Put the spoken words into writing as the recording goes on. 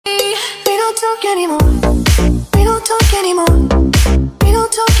talk anymore. We don't talk anymore. We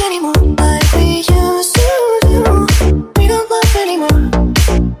don't talk anymore like we used to do. We don't laugh anymore.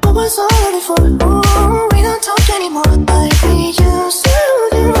 What was all of it for? Ooh, we don't talk anymore like we used to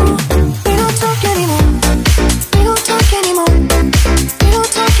do. We don't talk anymore. We don't talk anymore. We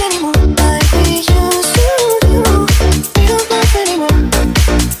don't talk anymore like we used to do. We don't laugh anymore.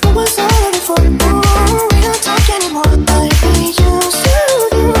 What was all of it for? Ooh, we don't talk anymore like we used to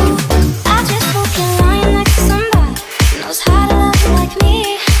do. I just hope you're lying next to somebody who knows how to love you like me.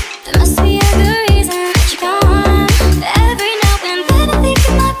 There must be a good reason that you're gone. Every now and then I think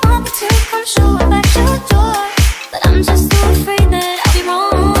you might want me to come show up at your door, but I'm just too afraid that I'll be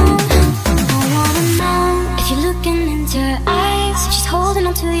wrong. I wanna know if you're looking into her eyes, if she's holding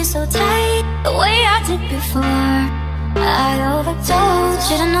on to you so tight, the way I did before. I overdosed.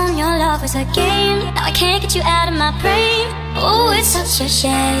 Should've known your love was a game. Now I can't get you out of my brain. Oh, it's such a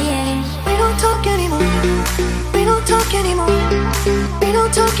shame. We don't talk anymore. We don't talk anymore. We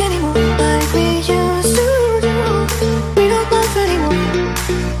don't talk anymore.